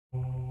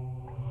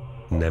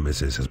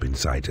Nemesis has been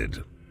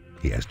sighted.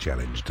 He has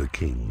challenged the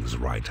King's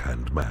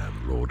right-hand man,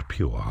 Lord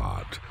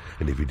Pureheart,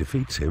 and if he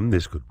defeats him,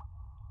 this could...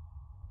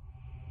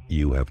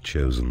 You have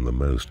chosen the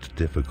most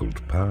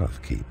difficult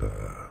path,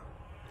 Keeper.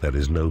 There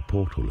is no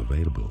portal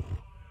available.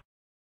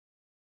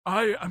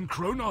 I am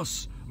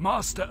Kronos,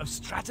 Master of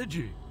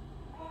Strategy.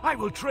 I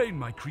will train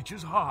my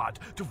creatures hard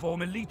to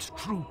form elite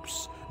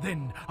troops.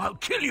 Then I'll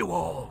kill you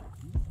all.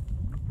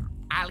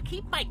 I'll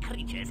keep my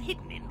creatures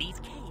hidden in these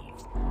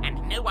caves,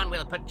 and no one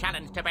will put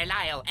challenge to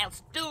Belial,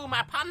 else doom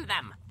upon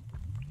them.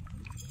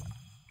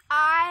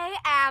 I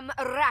am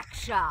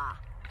Raksha.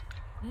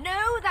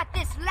 Know that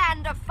this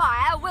land of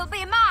fire will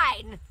be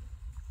mine.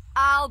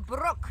 I'll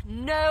brook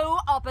no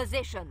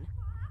opposition.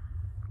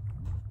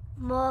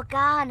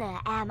 Morgana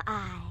am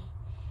I,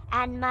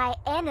 and my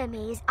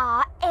enemies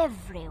are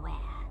everywhere.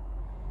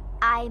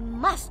 I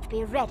must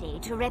be ready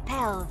to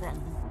repel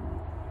them.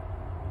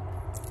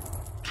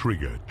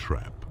 Trigger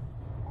trap.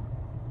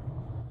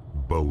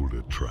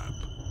 Boulder trap.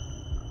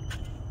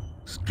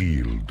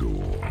 Steel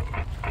door.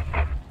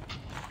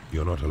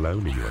 You're not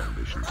alone in your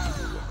ambitions,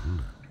 Evil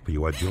One, for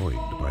you are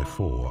joined by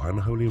 4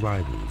 unholy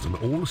rivals, and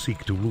all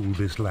seek to rule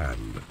this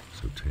land.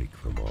 So take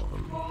them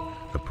on.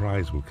 The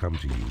prize will come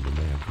to you when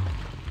they are gone.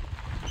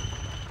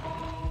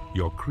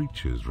 Your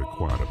creatures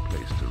require a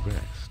place to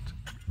rest.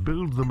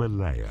 Build them a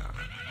lair.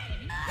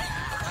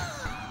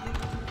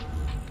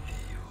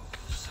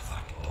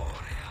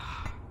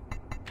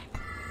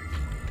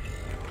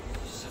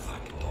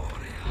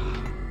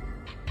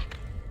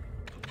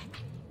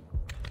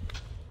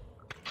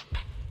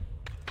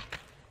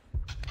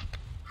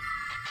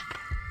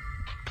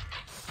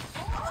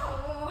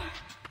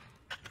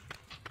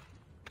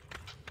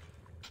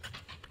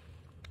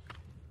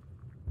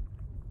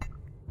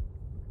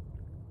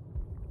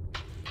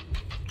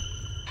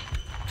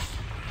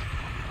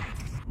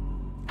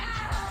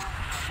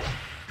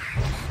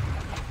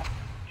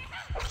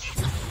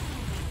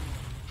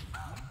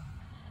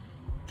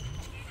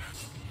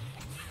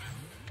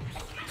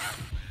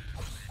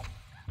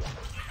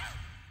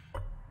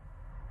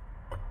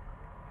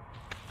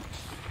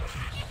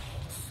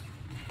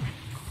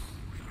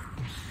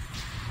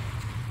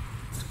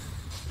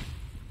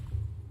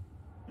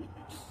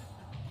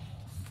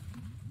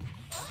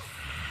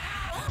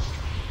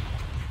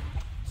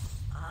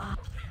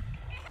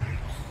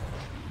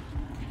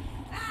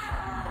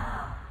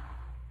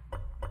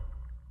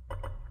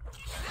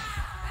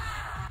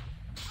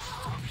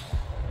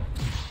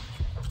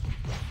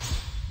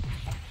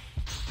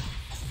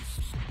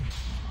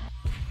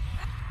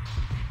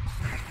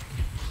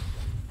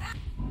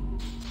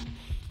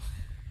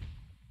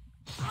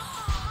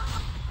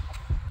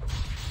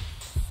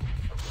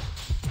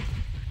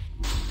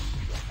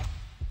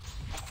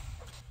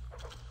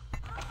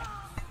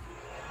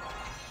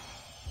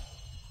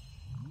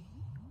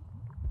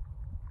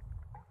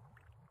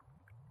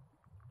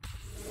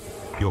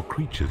 Your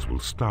creatures will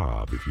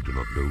starve if you do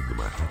not build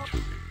them a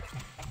hatchery.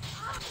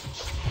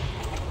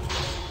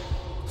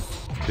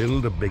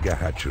 Build a bigger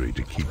hatchery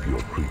to keep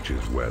your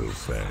creatures well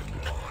fed.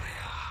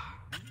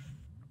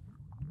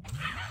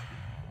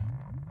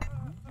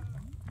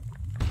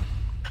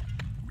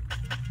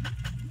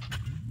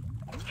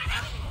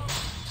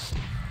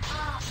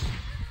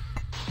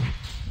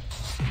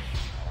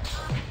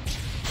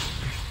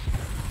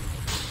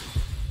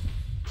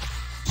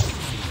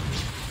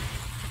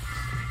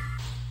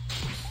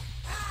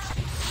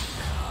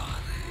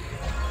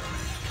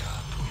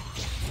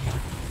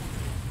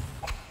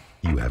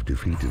 You have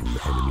defeated an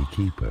enemy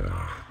keeper.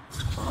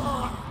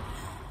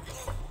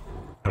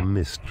 A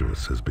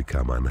mistress has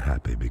become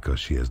unhappy because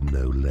she has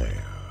no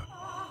lair.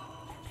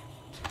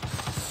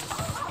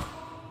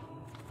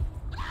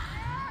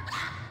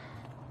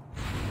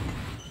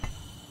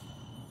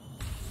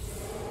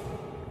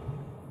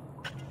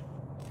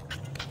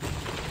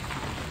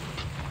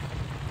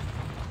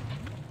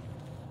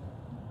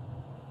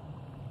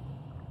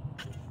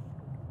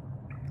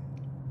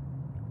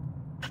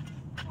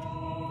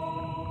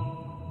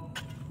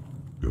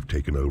 You have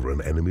taken over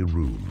an enemy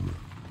room.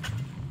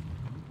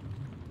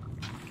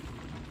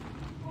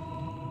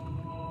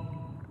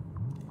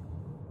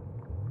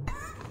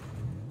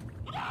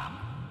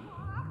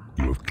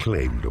 You have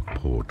claimed a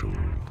portal.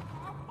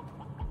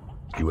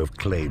 You have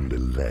claimed a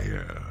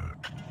lair.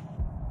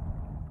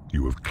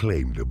 You have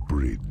claimed a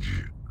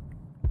bridge.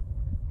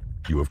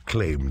 You have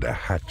claimed a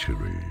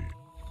hatchery.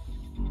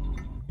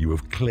 You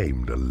have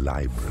claimed a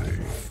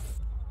library.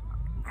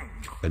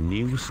 A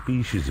new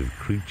species of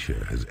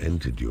creature has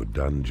entered your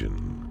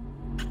dungeon.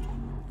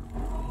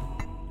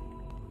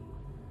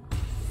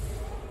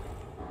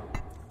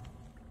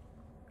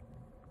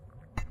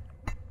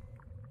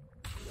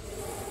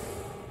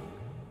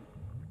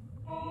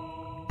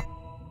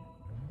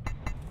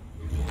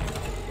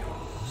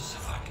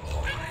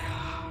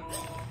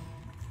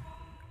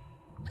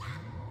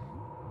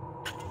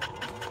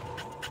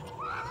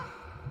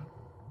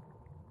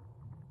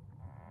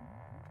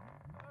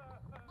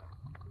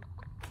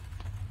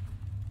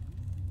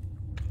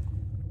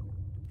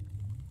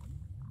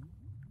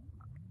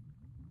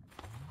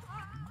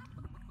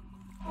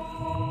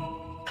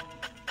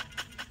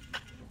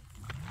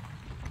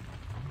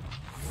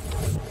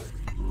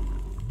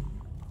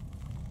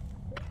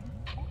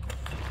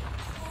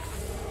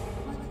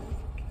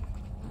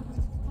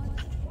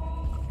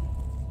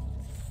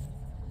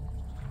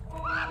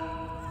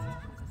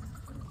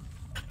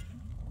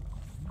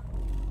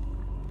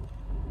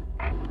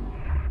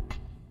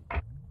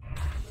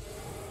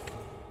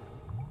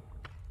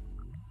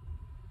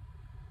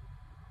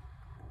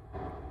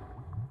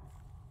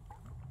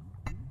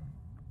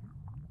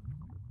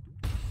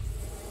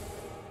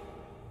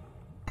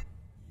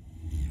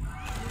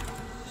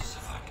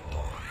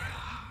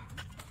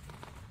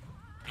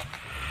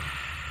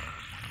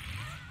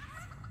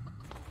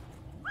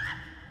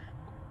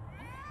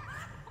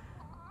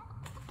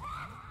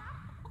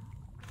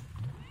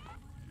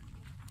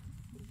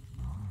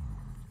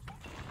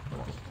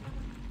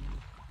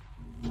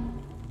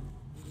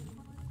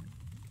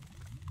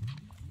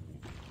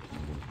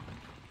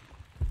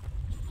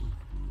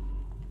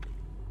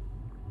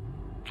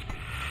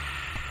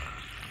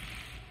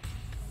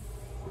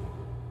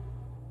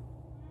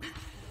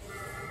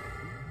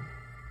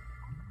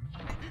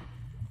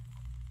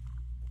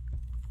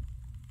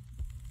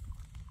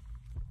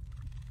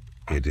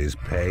 It is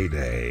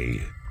payday.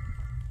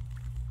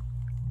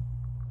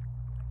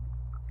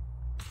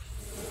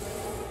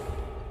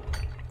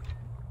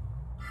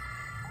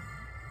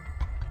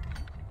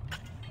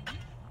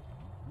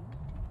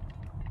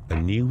 A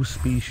new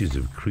species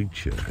of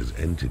creature has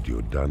entered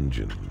your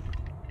dungeon.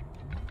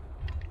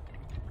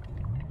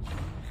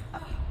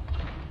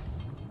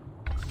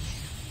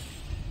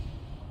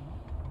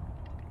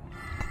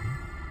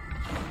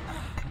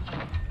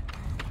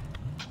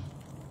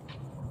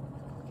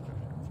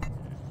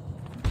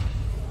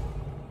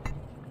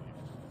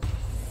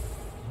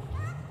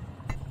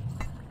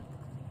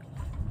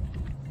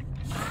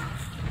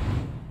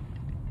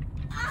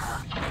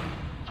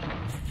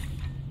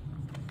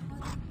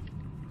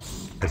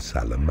 A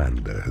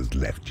salamander has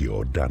left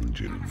your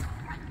dungeon.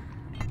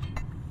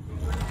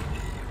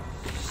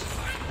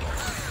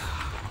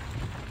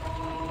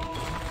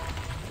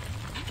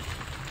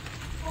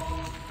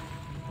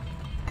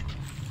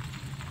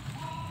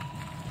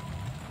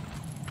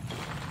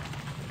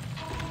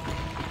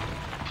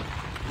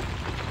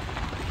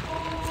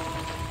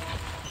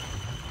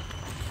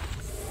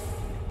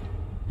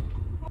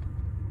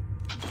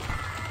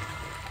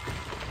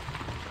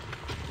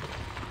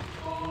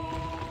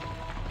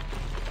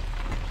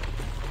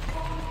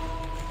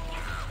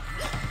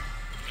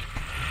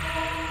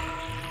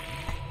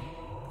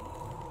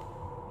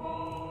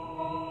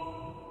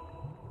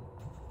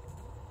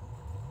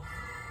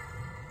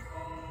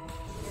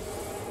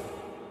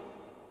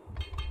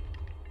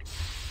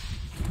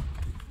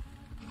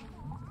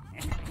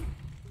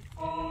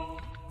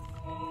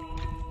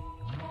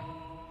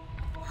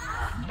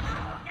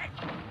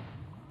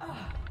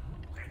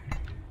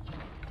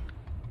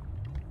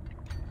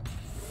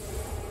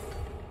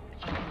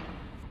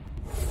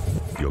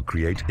 Your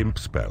Create Imp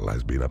spell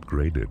has been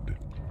upgraded.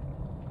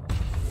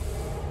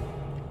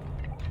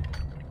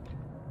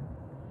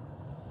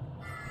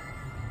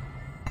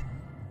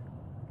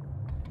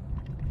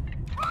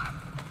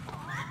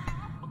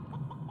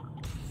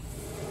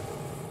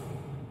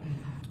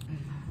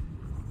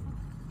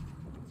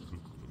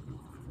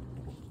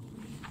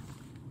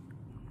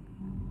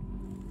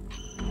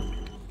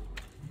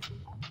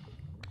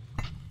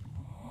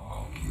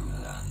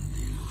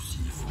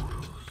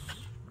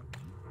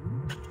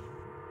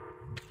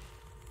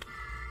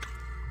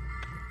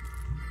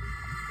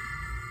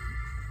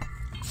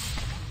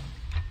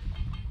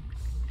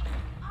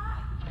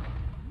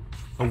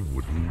 A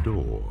wooden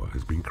door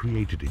has been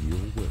created in your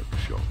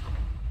workshop.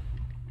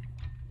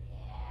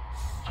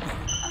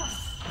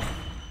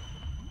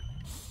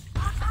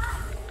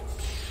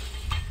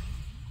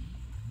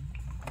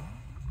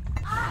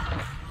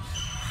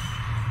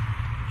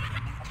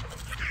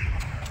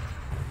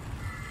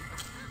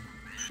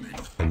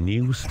 A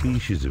new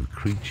species of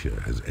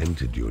creature has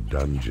entered your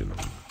dungeon.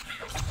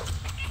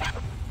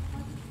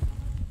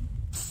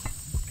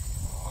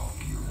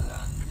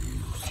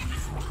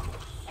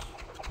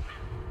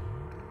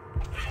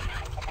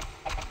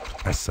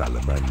 A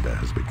salamander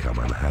has become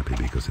unhappy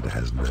because it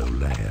has no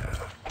lair.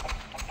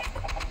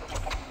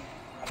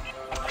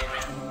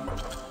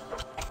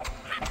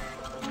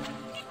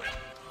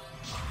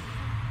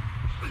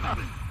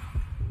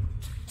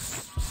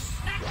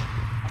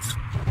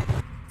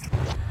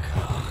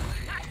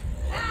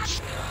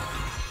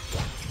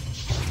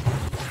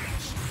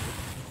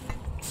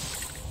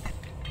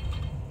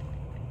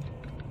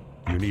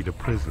 You need a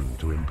prison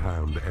to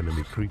impound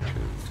enemy creatures.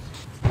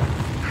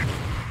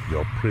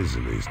 Your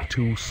prison is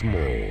too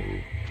small.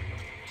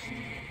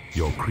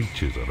 Your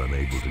creatures are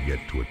unable to get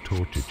to a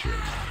torture chamber.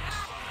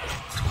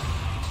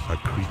 A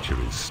creature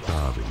is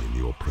starving in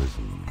your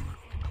prison.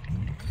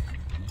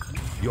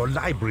 Your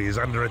library is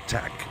under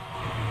attack.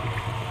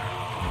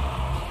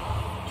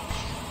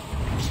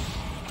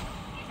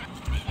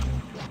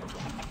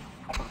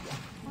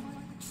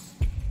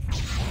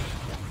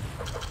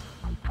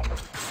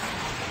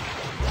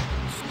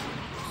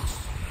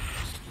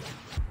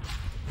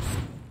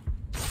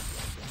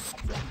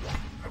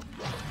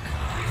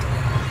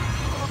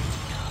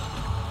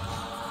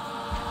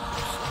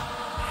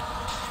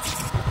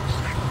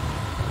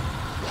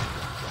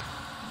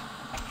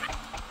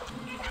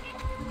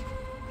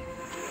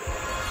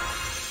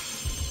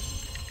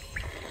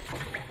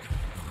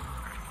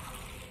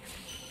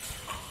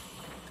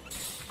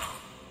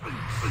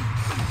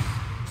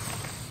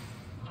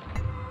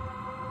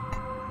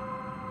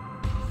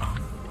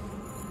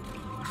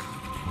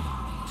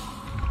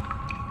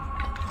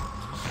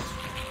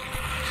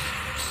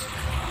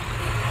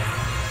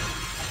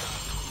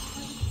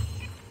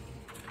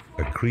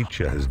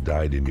 creature has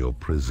died in your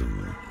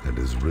prison and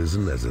has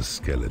risen as a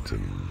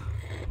skeleton.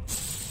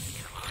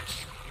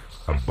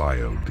 A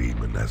bile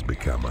demon has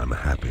become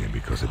unhappy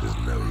because it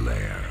has no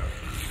lair.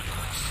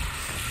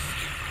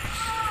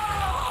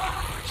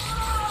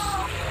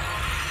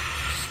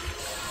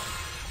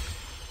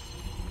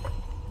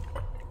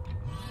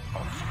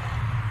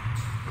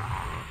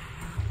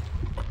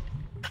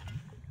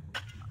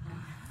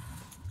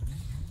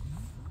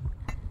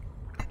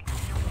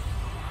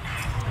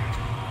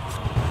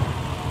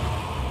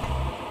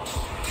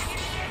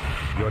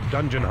 Your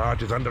dungeon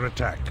heart is under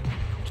attack.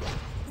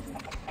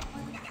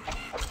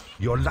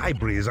 Your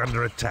library is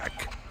under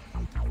attack.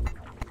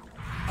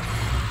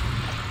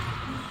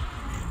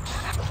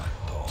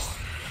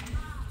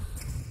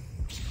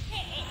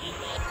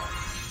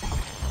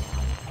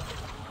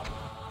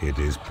 It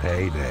is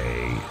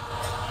payday.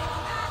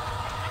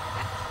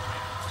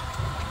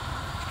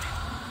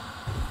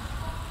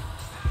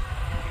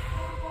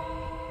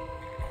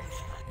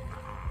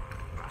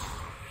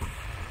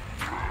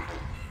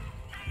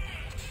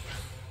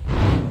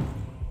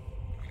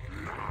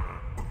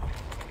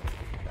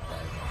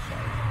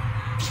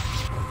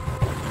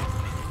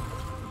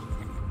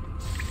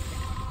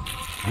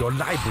 Your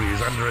library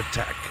is under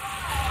attack.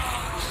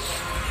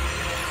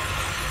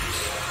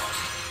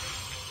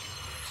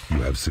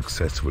 You have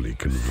successfully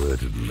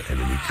converted an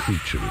enemy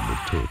creature in the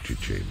torture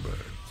chamber.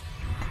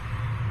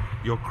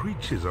 Your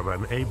creatures are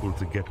unable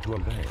to get to a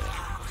lair.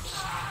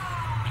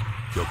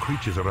 Your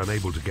creatures are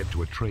unable to get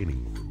to a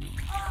training room.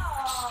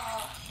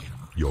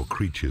 Your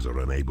creatures are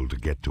unable to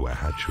get to a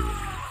hatchery.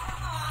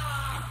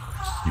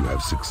 You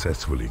have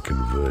successfully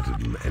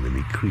converted an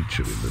enemy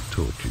creature in the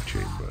torture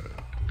chamber.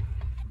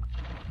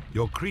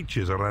 Your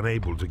creatures are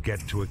unable to get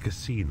to a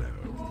casino.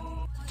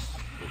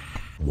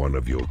 One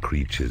of your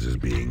creatures is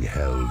being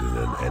held in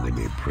an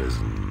enemy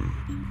prison.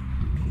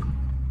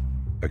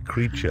 A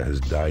creature has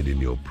died in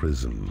your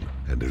prison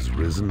and has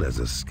risen as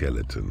a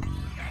skeleton.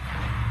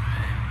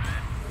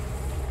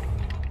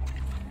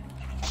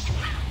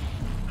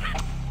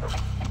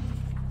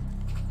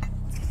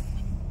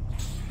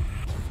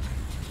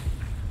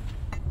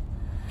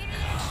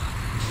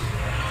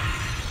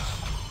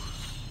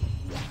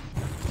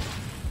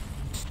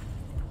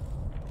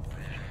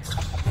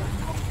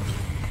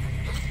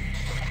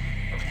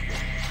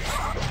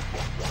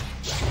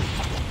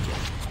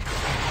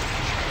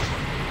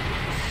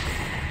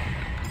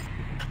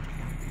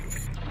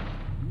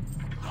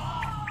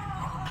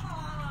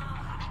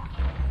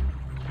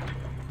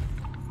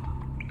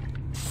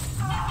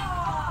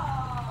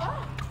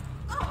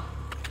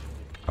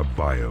 A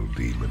bile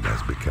demon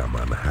has become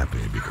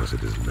unhappy because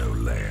it has no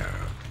lair.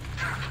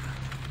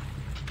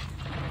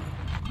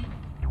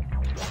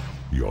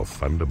 Your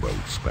Thunderbolt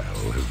spell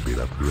has been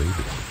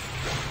upgraded.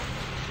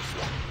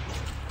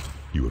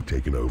 You have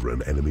taken over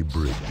an enemy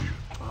bridge.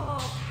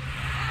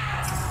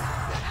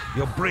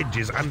 Your bridge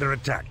is under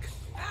attack.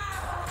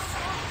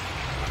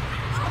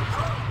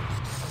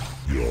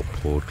 Your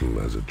portal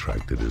has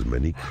attracted as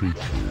many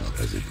creatures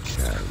as it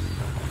can.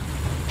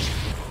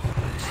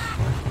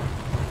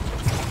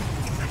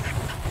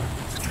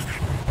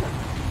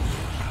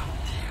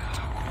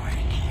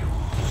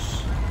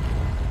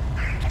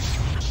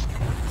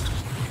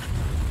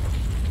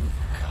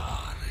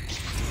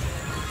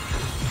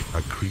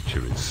 A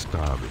creature is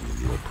starving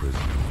in your prison.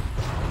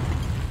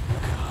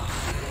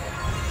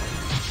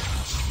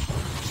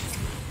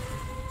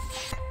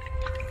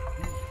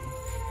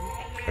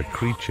 A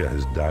creature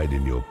has died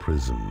in your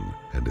prison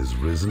and has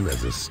risen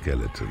as a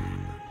skeleton.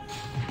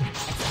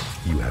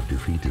 You have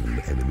defeated an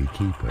enemy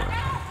keeper.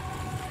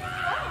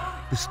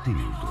 The steel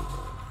door.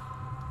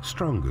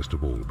 Strongest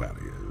of all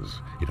barriers.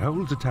 It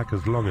holds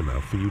attackers long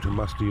enough for you to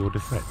muster your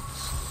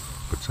defense.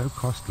 But so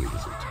costly is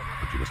it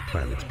that you must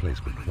plan its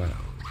placement well.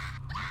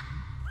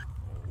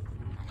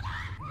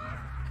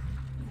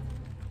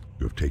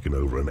 You have taken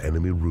over an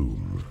enemy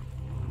room.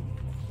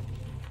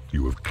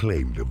 You have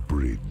claimed a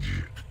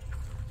bridge.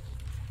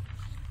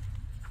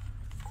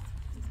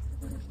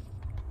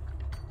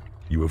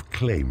 You have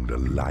claimed a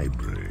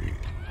library.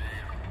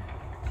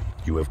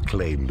 You have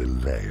claimed a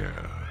lair.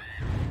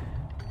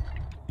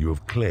 You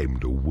have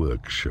claimed a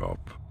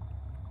workshop.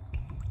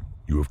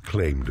 You have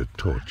claimed a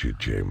torture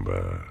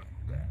chamber.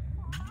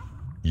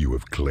 You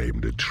have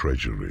claimed a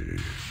treasury.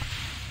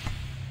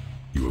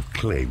 You have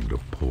claimed a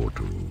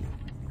portal.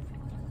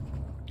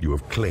 You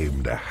have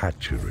claimed a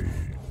hatchery.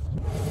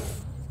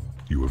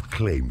 You have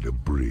claimed a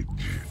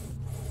bridge.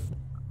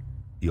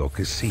 Your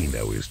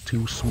casino is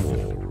too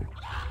small.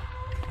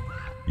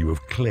 You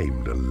have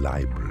claimed a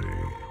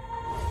library.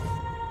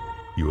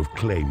 You have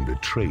claimed a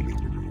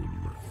training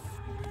room.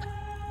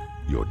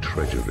 Your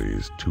treasury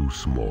is too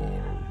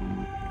small.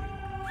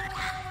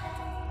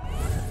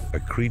 A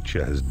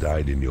creature has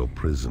died in your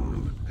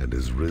prison and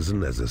has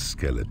risen as a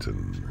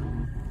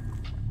skeleton.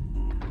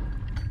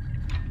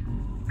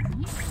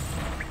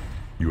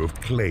 You have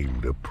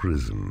claimed a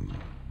prison.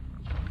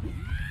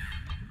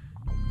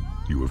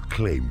 You have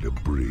claimed a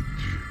bridge.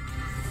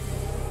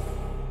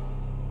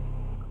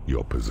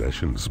 Your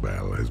possession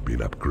spell has been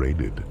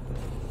upgraded.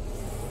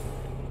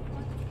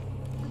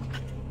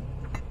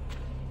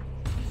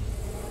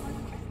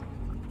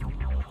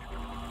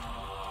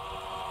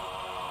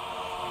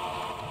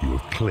 You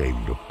have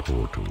claimed a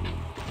portal.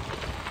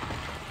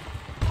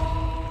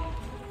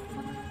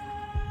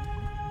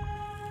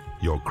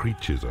 Your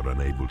creatures are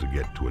unable to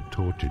get to a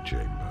torture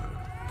chamber.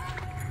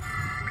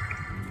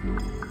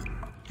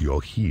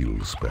 Your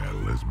heal spell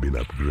has been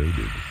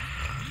upgraded.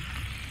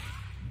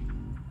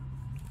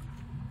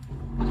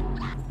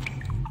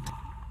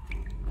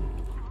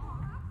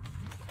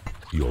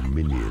 Your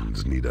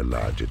minions need a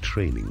larger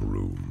training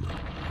room.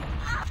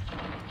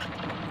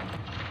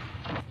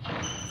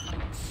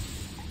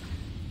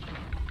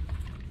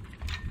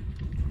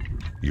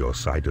 Your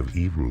Sight of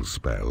Evil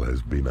spell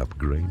has been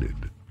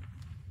upgraded.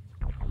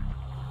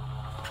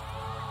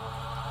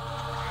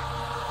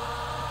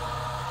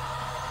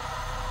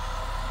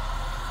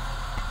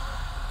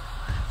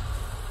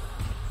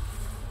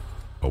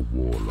 A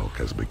warlock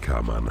has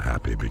become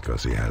unhappy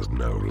because he has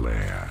no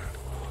lair.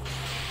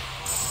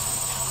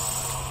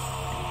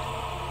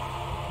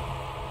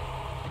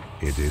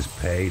 It is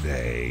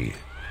payday.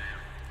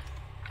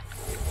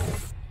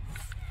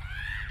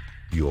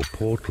 Your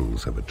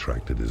portals have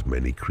attracted as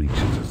many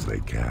creatures as they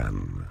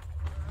can.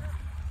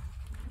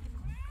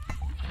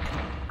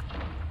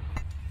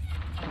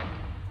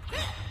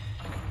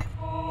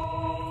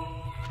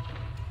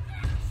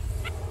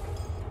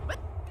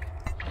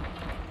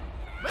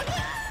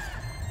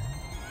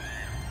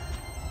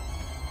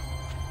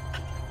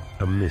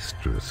 A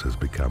mistress has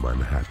become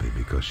unhappy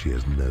because she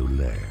has no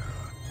lair.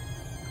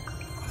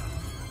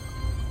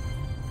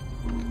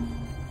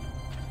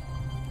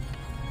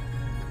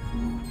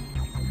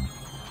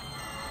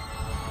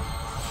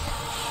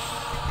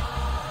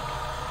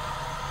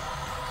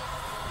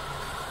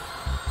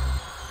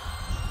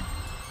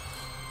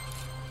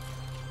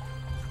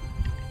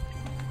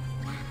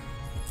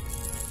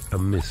 A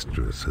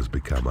mistress has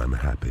become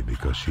unhappy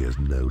because she has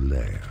no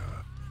lair.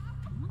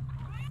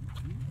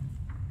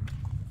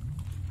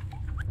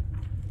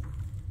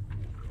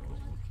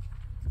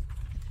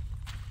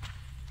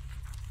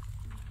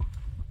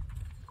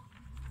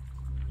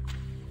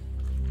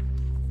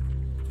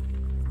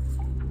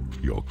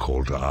 Your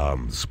call to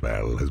arms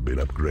spell has been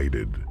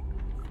upgraded.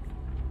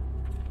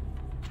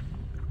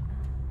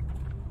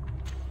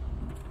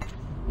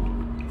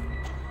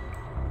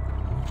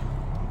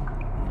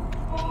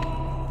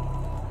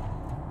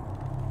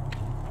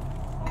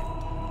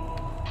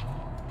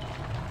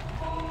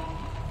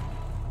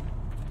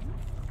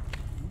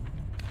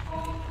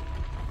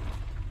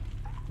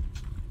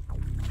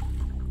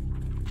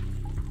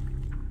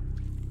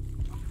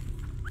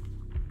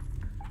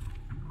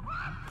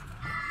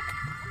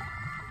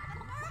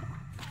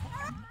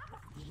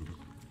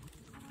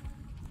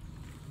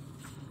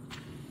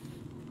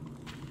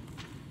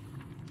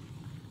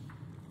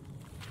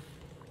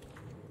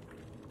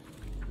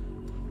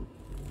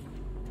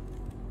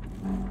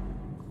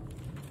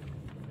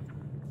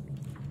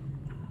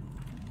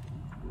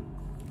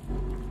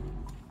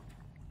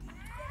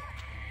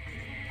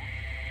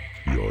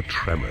 Your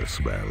tremor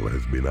spell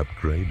has been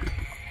upgraded.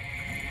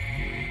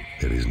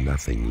 There is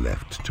nothing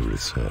left to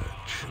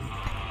research.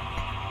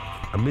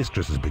 A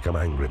mistress has become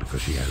angry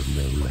because she has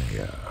no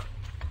lair.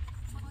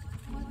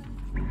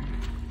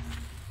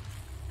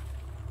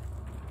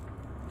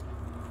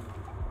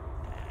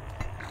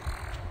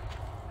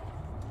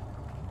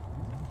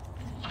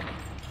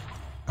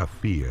 A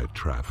fear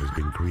trap has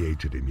been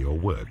created in your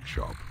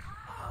workshop.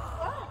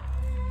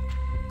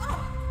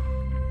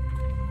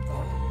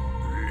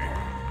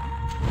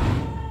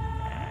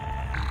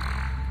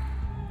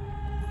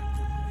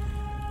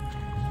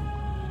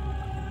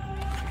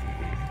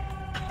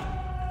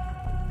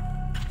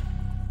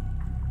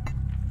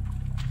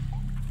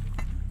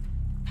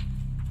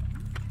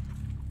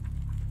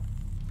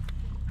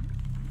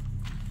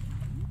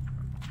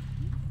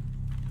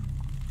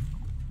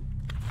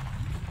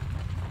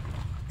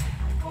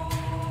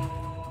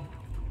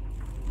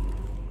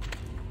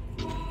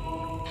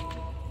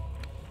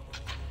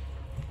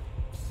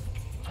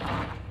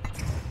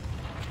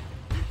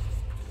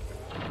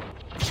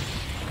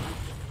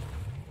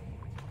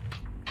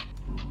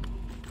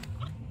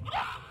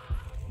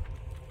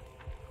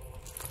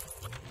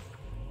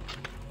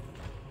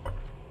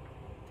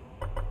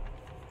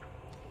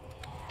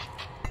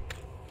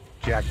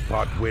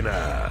 Jackpot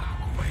winner!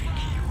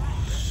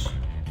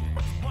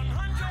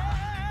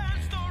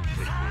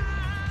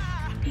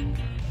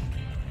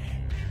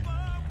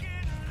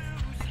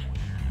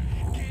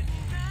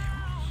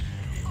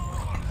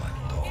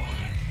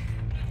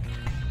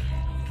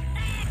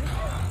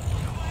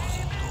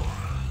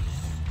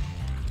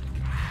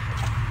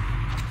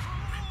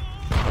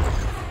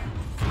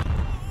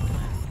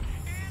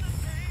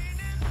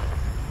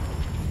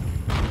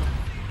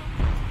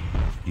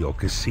 Your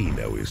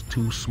casino is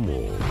too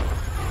small.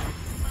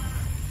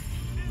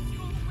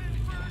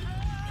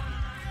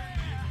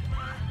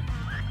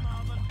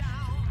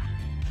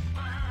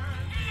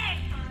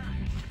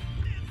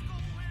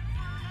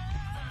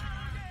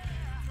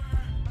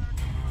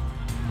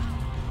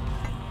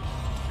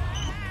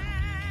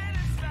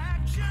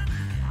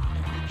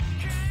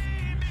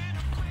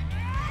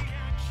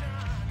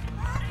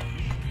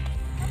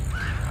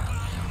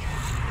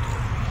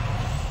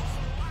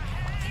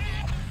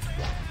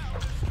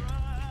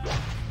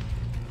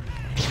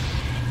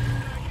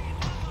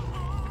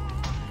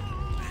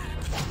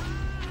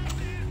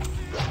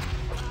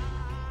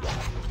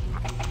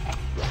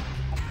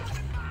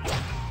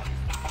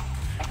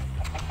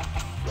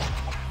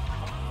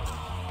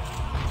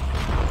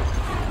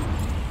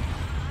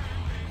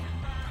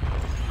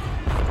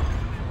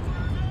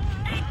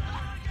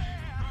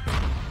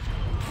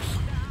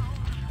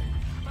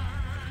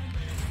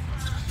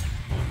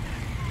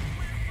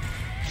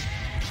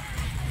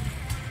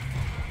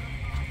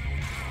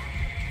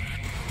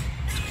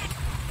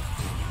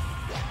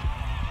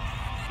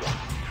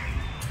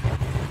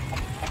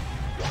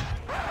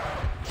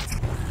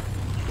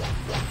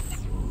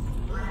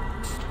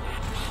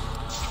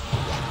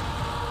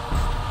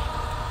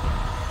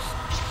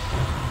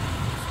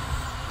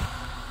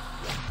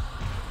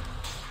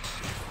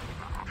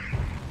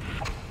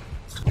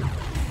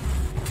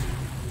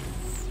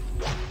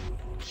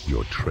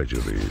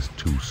 treasury is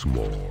too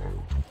small.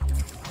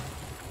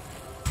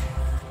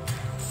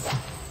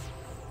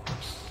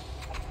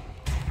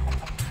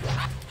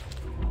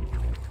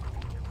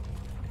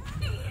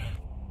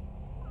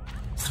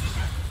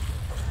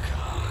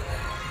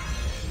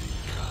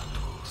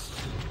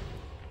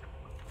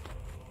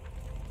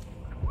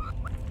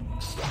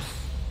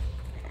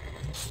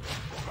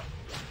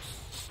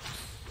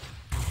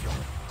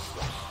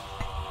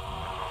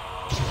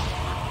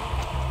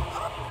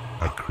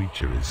 A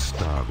creature is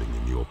starving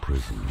in your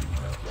prison.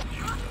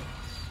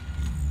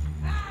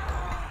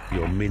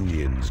 Your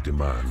minions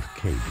demand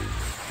cable.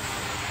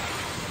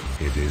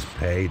 It is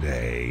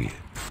payday.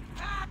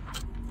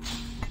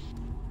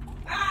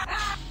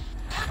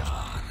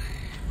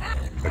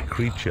 A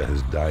creature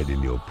has died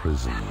in your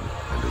prison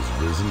and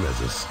has risen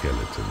as a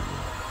skeleton.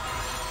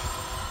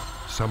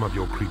 Some of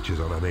your creatures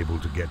are unable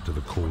to get to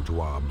the call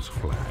to arms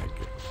flag.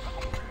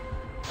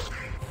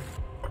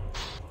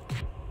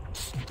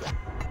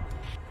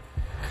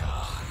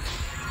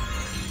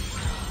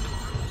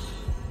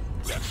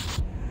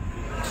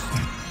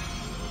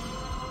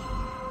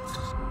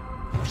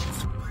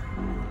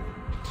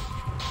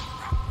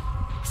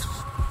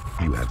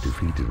 You have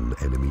defeated an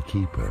enemy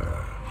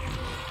keeper.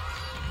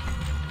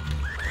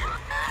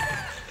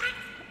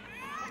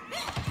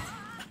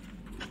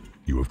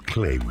 You have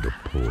claimed a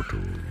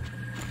portal.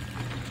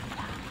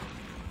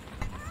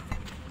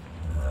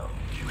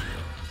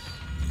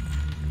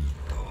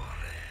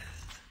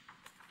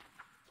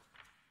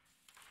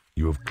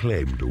 You have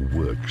claimed a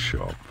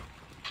workshop.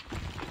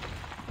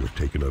 You have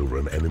taken over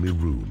an enemy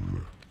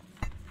room.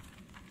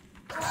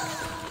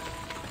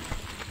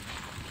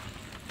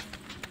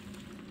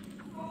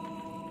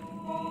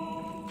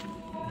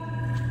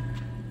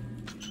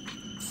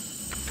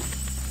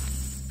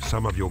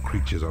 Some of your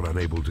creatures are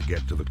unable to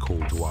get to the call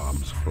to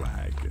arms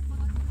flag.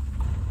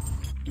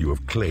 You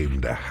have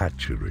claimed a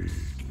hatchery.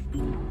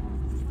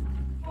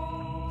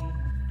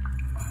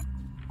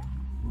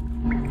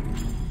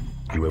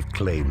 You have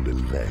claimed a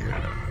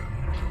lair.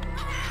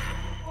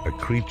 A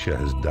creature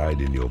has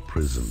died in your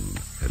prison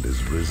and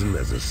has risen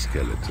as a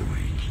skeleton.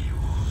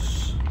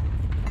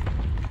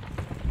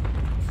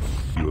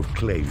 You have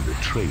claimed a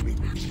training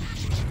room.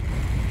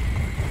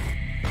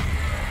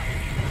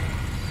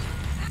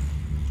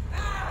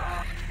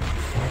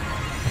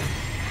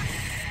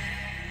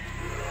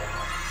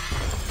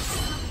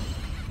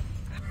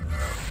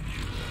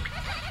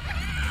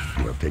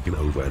 You have taken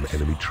over an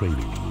enemy training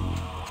room.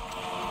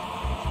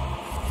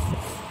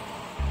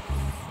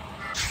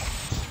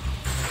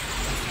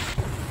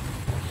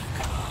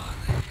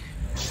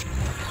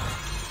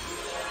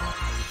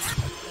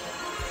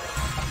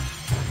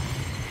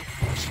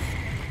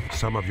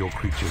 Some of your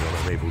creatures are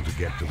unable to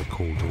get to the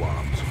call to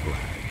arms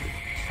flag.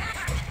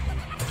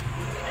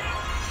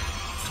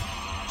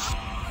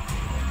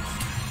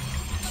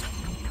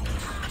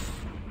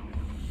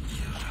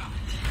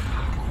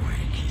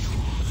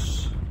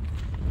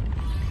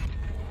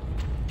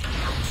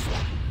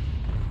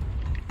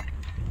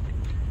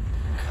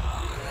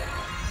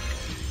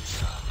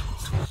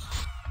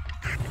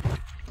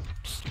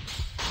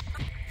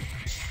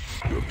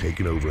 You have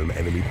taken over an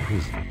enemy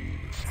prison.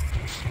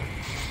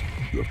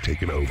 You have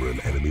taken over an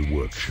enemy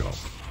workshop.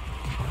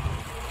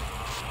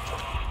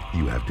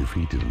 You have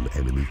defeated an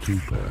enemy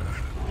keeper.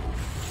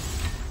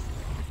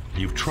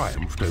 You've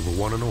triumphed over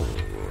one and all.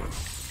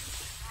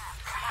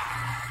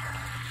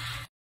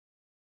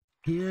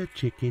 Here,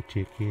 chickie,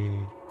 chickie.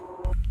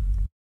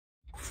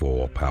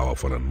 4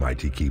 powerful and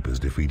mighty keepers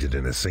defeated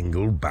in a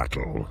single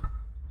battle.